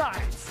 3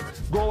 times.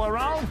 Go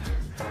around.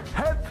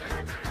 Hip.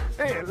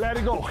 Let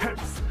it go.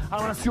 Hips. I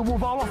want to see you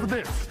move all of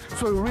this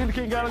so you really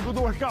can get a good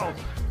workout.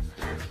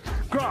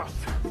 Cross.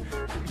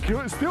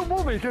 Still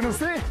moving, can you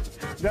see?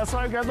 That's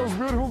why I got those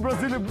beautiful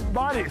Brazilian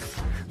bodies.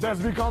 That's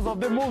because of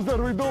the moves that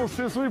we do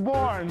since we're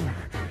born.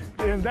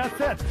 And that's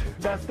it.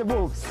 That's the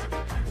moves.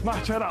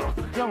 March it out.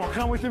 Come on,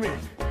 come with me.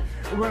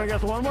 We're gonna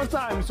get one more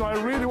time, so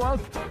I really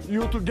want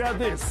you to get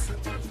this.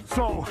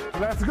 So,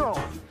 let's go.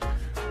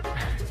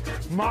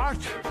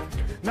 March.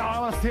 Now I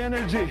want the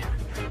energy.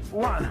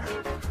 1.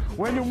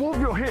 When you move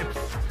your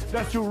hips,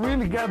 that you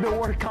really get the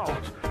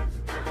workout.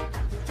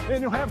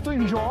 And you have to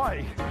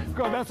enjoy,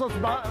 because that's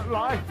what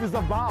life is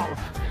about.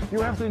 You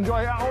have to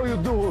enjoy all you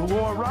do.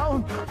 Go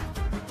around.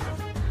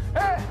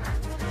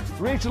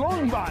 Reach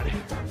long body.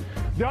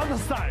 The other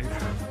side.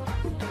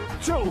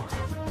 2.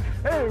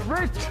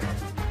 Reach.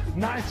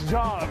 Nice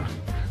job.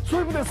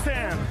 Sweep the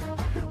sand.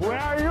 Where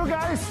are you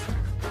guys?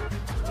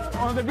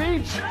 On the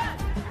beach?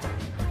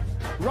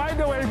 Ride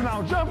the wave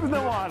now. Jump in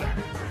the water.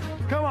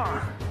 Come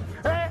on.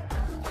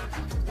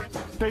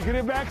 Taking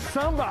it back,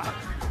 samba.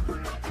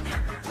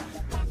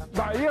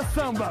 Bahia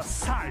samba,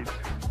 side.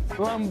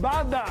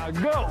 Lambada,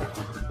 go.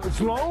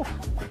 Slow.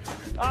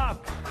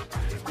 Up.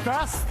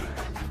 Fast.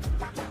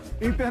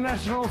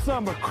 International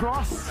samba,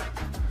 cross.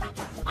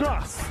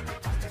 Cross.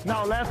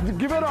 Now let's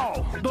give it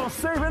all. Don't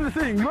save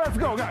anything. Let's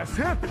go, guys.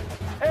 Hip.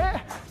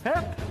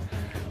 Hip.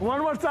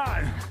 One more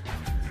time.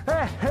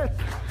 Hip.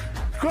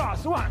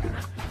 Cross. 1,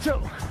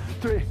 2,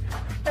 3.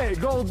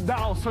 Go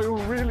down so you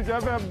really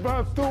get that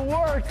butt to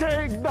work.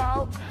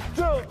 Down.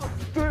 2,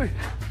 3.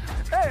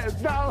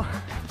 Down.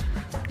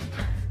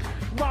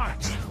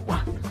 March.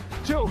 1,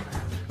 2.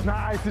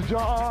 Nice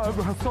job.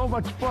 So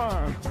much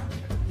fun.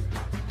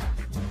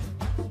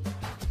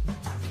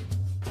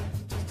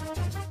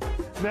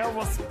 That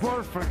was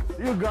perfect.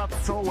 You got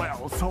so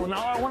well. So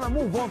now I want to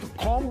move on to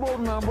combo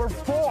number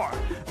 4.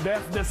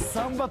 That's the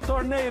Samba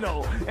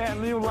Tornado.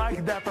 And you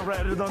like that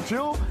already, don't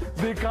you?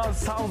 Because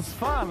it sounds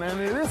fun, and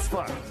it is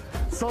fun.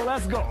 So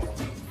let's go.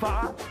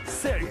 5,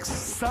 6.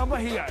 Samba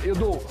here. You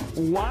do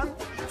 1,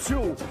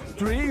 2,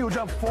 3. You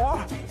jump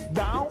 4.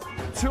 Down.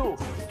 2,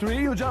 3.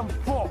 You jump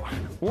 4.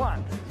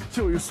 1,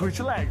 2. You switch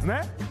legs,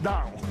 né?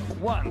 Down.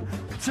 1,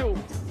 2,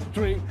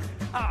 3.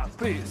 Up.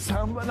 3.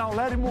 Samba. Now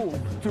let it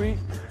move. 3.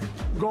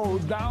 Go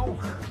down,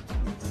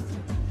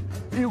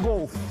 you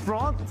go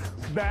front,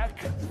 back,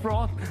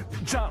 front,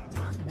 jump,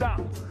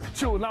 down,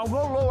 2. Now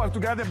go lower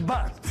together,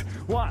 but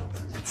 1,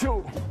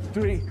 2,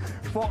 3,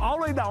 4, all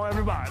the way down,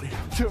 everybody.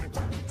 2,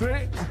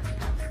 3,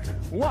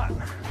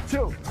 1,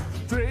 2,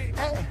 3,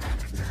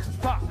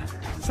 5,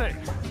 6,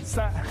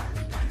 7.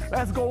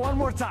 Let's go one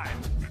more time.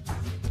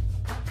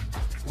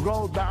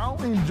 Go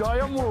down, enjoy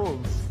your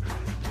moves.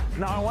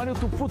 Now I want you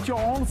to put your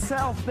own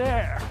self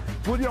there.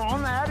 Put your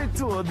own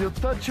attitude. You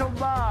touch your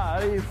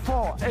body.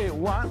 4,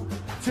 1,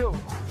 2,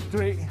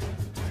 3,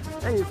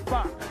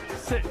 5,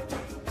 6.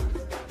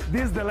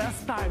 This is the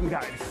last time,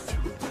 guys.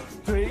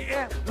 3,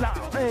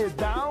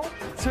 down,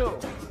 2,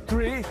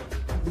 3.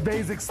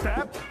 Basic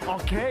step.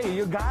 Okay,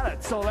 you got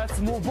it. So let's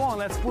move on.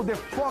 Let's put the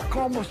 4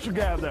 combos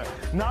together.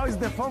 Now is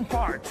the fun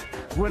part.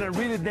 We're gonna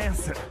really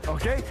dance it,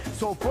 okay?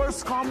 So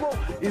first combo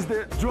is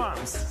the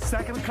drums.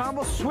 Second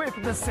combo, sweep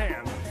the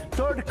sand.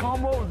 Third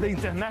combo, the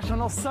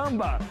international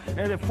samba.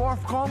 And the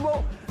 4th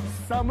combo,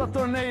 Samba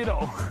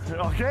Tornado,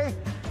 okay?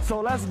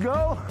 So let's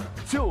go.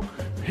 2,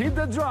 hit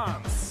the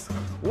drums.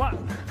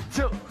 1,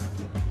 2,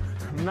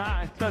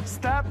 nice, touch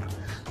step.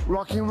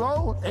 Rock and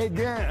roll,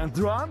 again,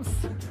 drums.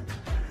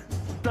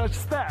 Touch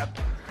step.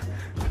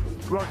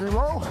 Rock and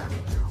roll,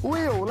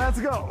 wheel, let's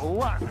go.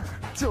 1,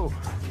 2,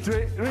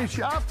 3,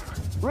 reach up,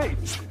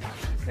 reach,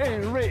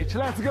 and reach,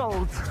 let's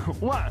go.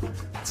 1,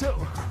 2,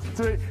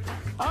 3,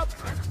 up,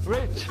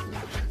 reach,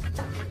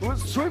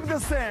 sweep the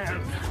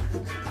sand.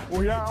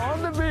 We are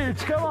on the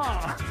beach, come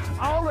on.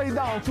 All the way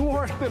down to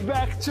work the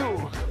back 2.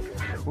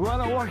 We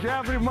wanna work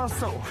every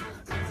muscle.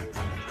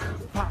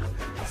 5,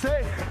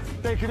 6,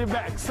 take it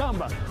back,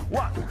 samba.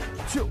 1,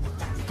 2,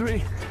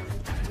 3,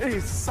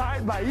 is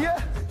side by ear.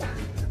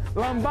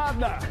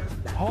 Lambada,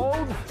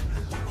 hold,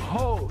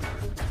 hold.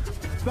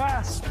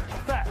 Fast,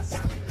 fast.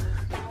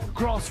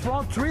 Cross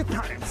front 3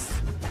 times.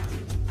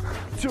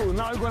 2,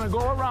 now you're gonna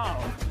go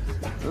around.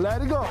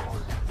 Let it go.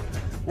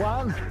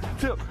 1,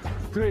 2,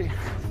 3,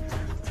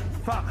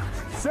 5,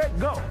 6,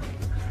 go.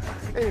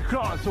 A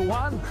cross,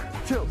 1,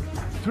 2,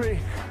 3,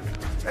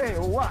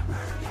 1,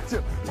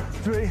 2,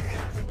 3,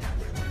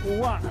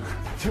 1,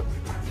 2,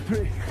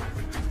 3.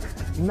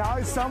 Now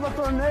it's samba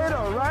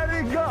tornado,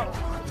 ready, go.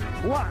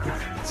 1,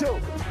 2,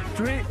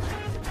 3,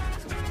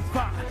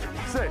 5,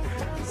 6,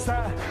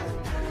 7.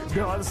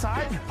 The other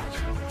side.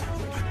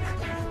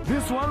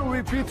 This one we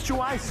repeat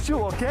twice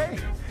too, okay?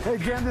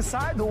 Again the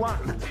side,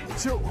 1,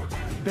 2,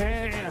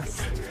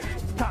 dance,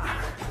 ta,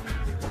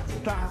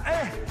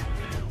 ta,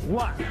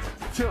 1,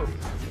 2,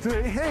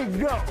 3, hey,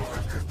 go.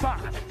 5,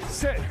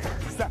 6,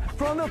 step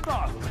from the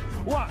top.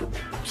 1,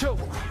 2,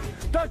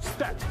 touch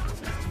step,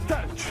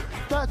 touch,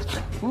 touch,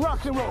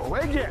 rock and roll,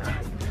 again.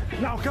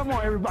 Now come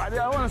on everybody,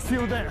 I wanna see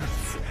you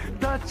dance.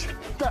 Touch,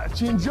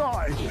 touch,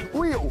 enjoy,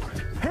 wheel,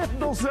 hit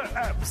those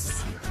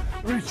abs.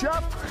 Reach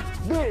up,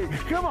 big,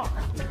 come on.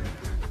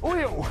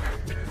 Wheel,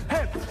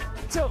 hit,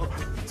 2,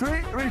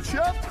 3, reach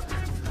up.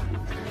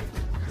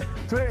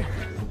 3,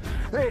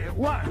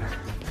 1,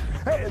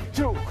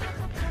 2.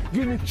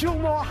 Give me 2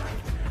 more.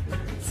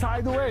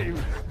 Side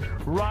wave,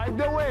 ride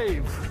the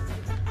wave.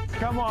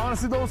 Come on, I wanna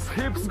see those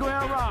hips going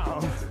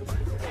around.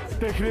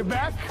 Take it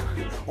back,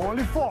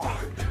 only 4.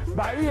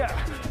 Bahia,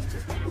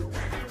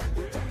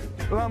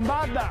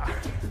 lambada.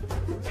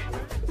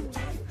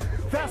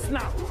 Fast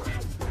now.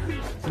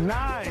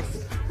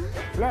 Nice.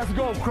 Let's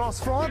go, cross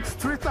front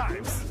 3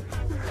 times.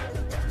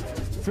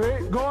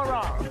 3, go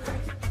around.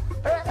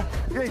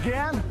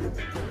 Again,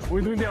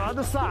 we're doing the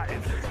other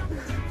side.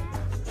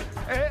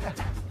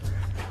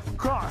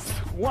 Cross,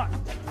 1,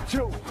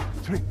 2,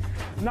 3.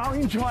 Now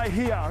enjoy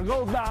here,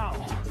 go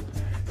down.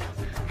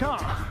 Come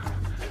on,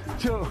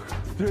 2,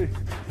 3,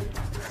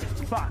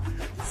 5,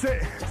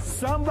 6,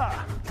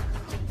 samba.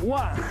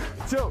 1,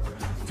 2,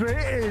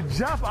 3,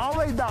 jump all the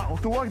way down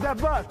to work that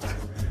butt.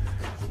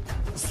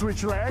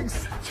 Switch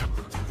legs.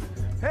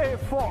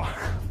 4,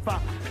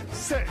 5,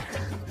 6,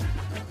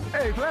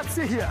 8. Let's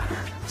see here.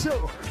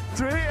 2,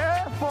 3,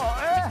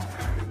 4,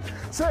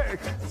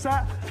 6,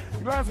 7.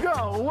 Let's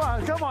go.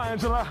 1. Come on,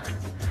 Angela.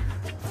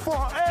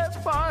 4,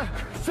 5,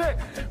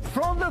 6.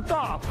 From the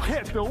top.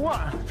 Hit the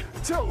 1,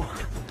 2.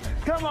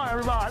 Come on,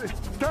 everybody.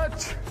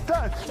 Touch,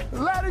 touch.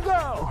 Let it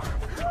go.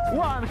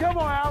 1. Come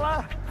on,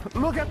 Ella.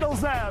 Look at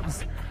those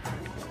abs.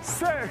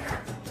 6.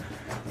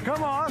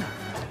 Come on.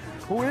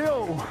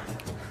 Wheel.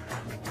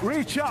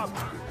 Reach up.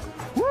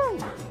 Woo!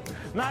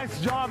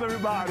 Nice job,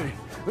 everybody.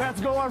 Let's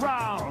go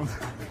around.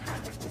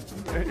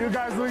 You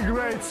guys doing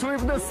great. Sweep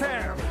the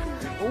sand.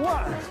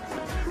 1,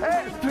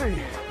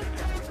 3,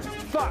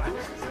 5.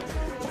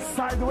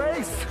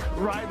 Sideways.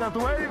 Ride that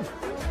wave.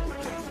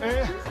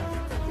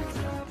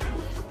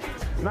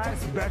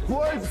 Nice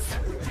backwards.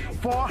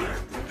 4,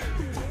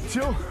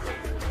 2.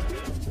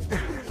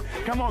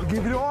 Come on,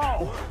 give it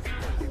all.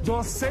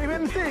 Don't save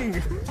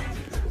anything.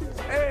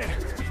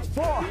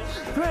 4,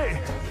 3.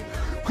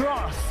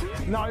 Cross.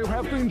 Now you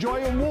have to enjoy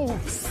your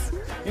moves.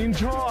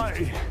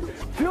 Enjoy.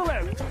 Feel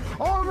it.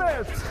 All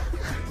of it.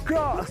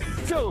 Cross.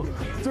 2,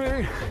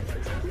 3,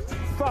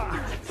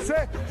 5,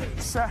 6,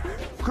 7.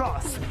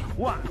 Cross.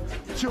 1,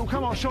 2.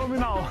 Come on, show me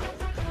now.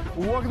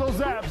 Work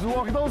those abs.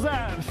 Work those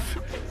abs.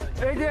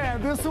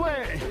 Again, this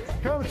way.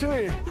 Come to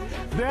me.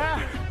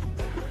 There.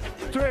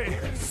 3.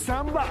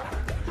 Samba.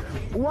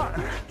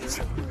 1,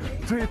 2,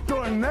 3.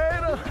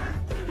 Tornado.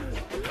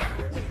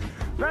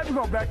 Let's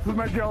go back to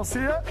my girls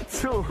here.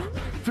 2,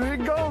 3,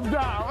 go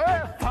down.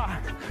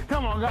 5.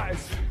 Come on,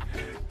 guys.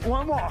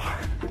 1 more.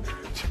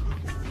 2,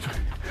 3,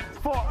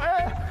 4,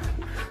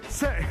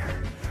 6,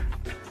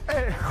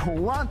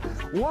 1.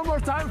 1 more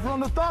time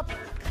from the top.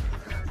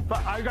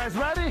 Are you guys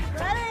ready?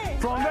 Ready.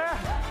 From there,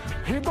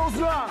 hit those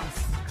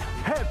drums.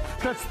 Hit,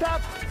 touch,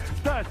 step,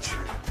 touch.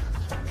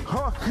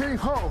 Ho, hey,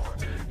 ho.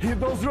 Hit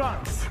those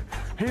drums.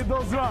 Hit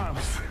those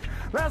drums.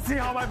 Let's see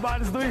how my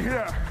body's doing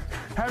here.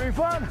 Having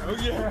fun? Oh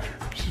yeah.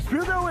 Spin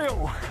the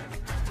wheel.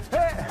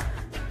 Hey,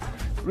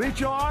 reach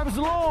your arms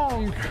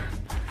long.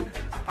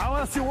 I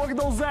want to see work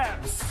those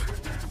abs.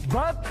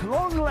 Butt,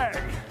 long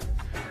leg.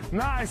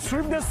 Nice,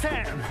 sweep the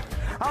sand.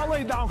 I'll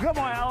lay down. Come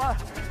on, Ella.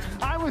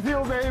 I'm with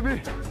you,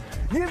 baby.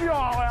 Give your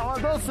all, Ella.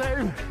 Don't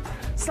save.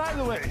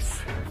 Sideways.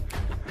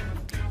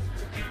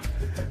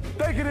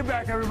 Taking it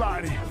back,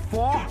 everybody.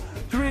 4,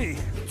 3,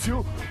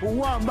 2,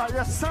 1.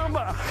 Bahia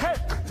samba. Hit.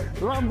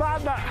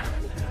 Lambada.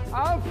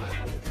 Up.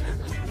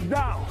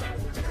 Down.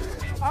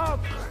 Up.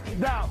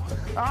 Down.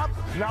 Up.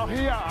 Now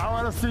here, I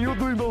want to see you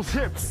doing those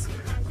hips.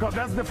 Because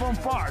that's the fun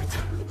part.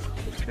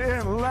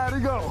 And let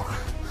it go.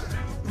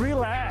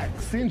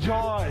 Relax.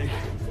 Enjoy.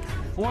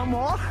 1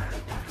 more.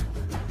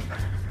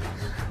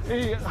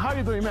 Hey, how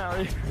you doing,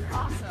 Mary?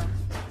 Awesome.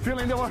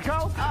 Feeling the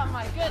workout? Oh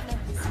my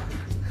goodness.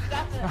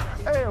 Got this.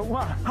 Hey,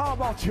 how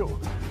about you?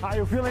 Are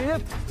you feeling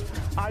it?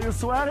 Are you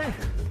sweating?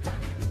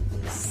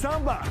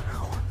 Samba.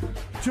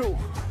 2,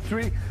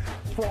 3,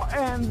 4,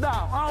 and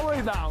down, all the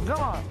way down. Come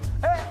on.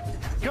 Hey,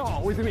 come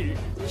on with me.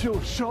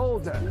 2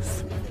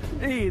 shoulders.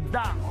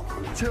 Down.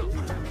 2,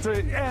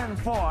 3, and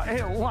 4.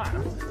 Hey,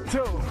 1,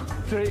 2,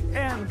 3,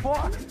 and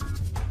 4.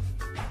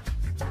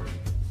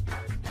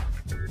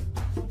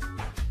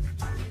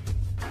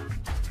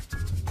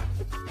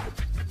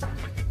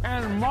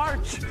 And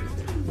March,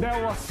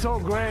 that was so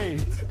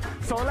great.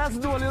 So let's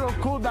do a little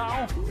cool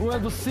down. We're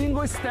gonna do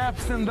single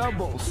steps and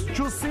doubles.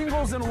 2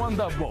 singles and 1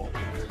 double.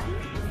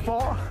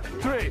 4,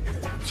 3,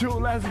 2,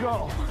 let's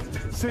go.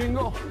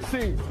 Single,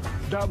 single,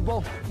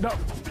 double, double.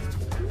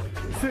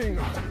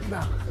 Single,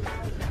 down.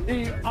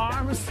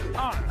 Arms,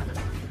 arm.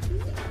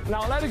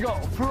 Now let it go.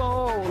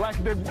 Flow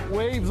like the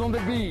waves on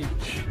the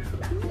beach.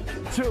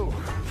 2,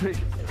 3,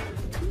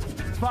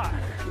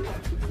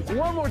 5.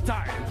 One more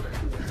time.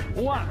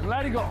 1,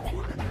 let it go.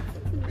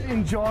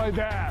 Enjoy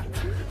that.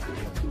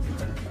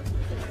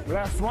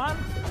 Last one.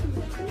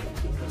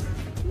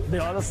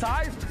 The other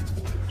side.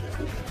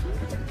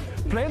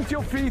 Plant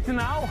your feet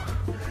now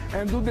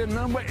and do the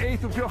number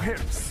 8 of your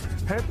hips.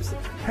 Hips,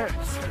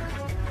 hips.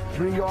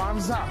 Bring your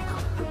arms up.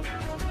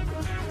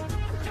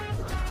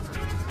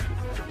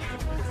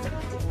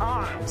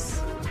 Arms.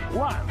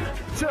 1,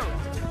 2,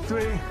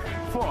 3,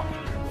 4,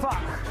 5,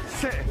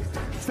 6,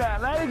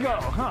 7. Let it go.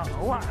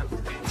 1,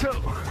 2,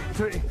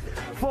 3,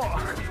 4,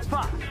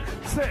 5,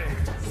 6,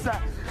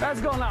 7. Let's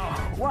go now.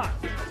 1,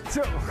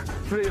 2,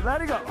 3.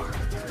 Let it go.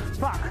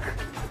 5.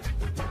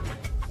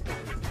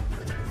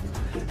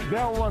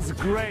 That was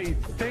great.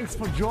 Thanks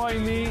for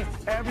joining me.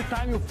 Every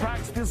time you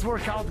practice this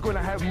workout, you're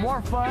gonna have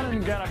more fun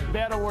and get a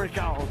better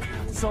workout.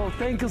 So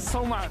thank you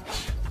so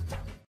much.